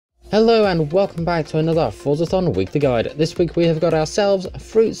Hello and welcome back to another Forzathon weekly guide. This week we have got ourselves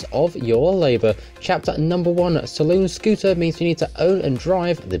Fruits of Your Labour. Chapter number 1, Saloon Scooter means you need to own and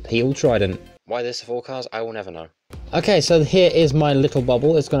drive the Peel Trident. Why this of all cars, I will never know. Okay, so here is my little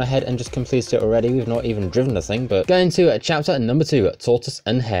bubble. It's gone ahead and just completed it already. We've not even driven the thing, but going to chapter number 2, Tortoise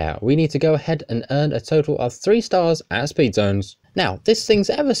and Hare. We need to go ahead and earn a total of 3 stars at speed zones. Now, this thing's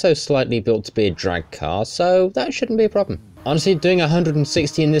ever so slightly built to be a drag car, so that shouldn't be a problem. Honestly, doing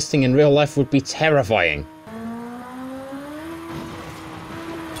 160 in this thing in real life would be terrifying.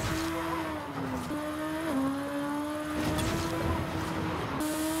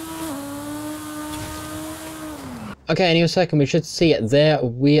 Okay, in a second we should see it. There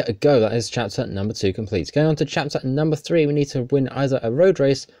we go. That is chapter number 2 complete. Going on to chapter number 3, we need to win either a road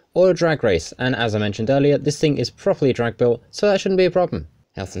race or a drag race. And as I mentioned earlier, this thing is properly drag built, so that shouldn't be a problem.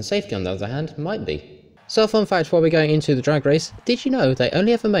 Health and safety, on the other hand, might be. So, fun fact while we're going into the drag race, did you know they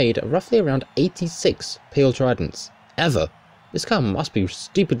only ever made roughly around 86 Peel Tridents? Ever. This car must be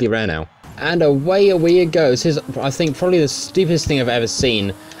stupidly rare now. And away we go. This is, I think, probably the stupidest thing I've ever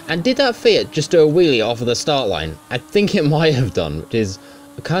seen. And did that Fiat just do a wheelie off of the start line? I think it might have done, which is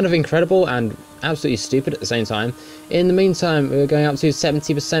kind of incredible and absolutely stupid at the same time. In the meantime, we're going up to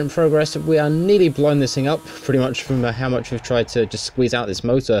 70% progress. We are nearly blowing this thing up, pretty much from how much we've tried to just squeeze out this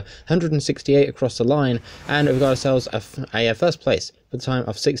motor. 168 across the line, and we've got ourselves a first place for the time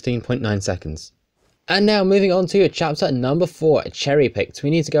of 16.9 seconds. And now moving on to chapter number 4, Cherry Picked. We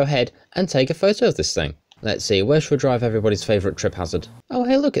need to go ahead and take a photo of this thing. Let's see, where should we drive everybody's favourite trip hazard? Oh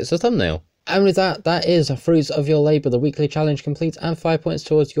hey look, it's a thumbnail. And with that, that is Fruits of Your Labour, the weekly challenge complete, and 5 points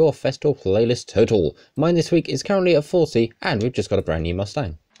towards your Festal playlist total. Mine this week is currently at 40, and we've just got a brand new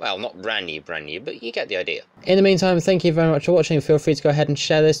Mustang. Well, not brand new, but you get the idea. In the meantime, thank you very much for watching. Feel free to go ahead and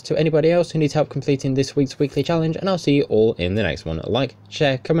share this to anybody else who needs help completing this week's weekly challenge, and I'll see you all in the next one. Like,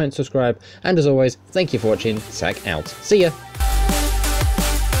 share, comment, subscribe, and as always, thank you for watching. Sack out. See ya!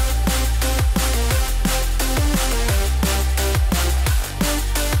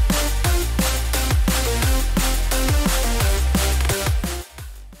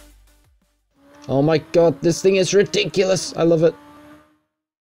 Oh my god, this thing is ridiculous! I love it.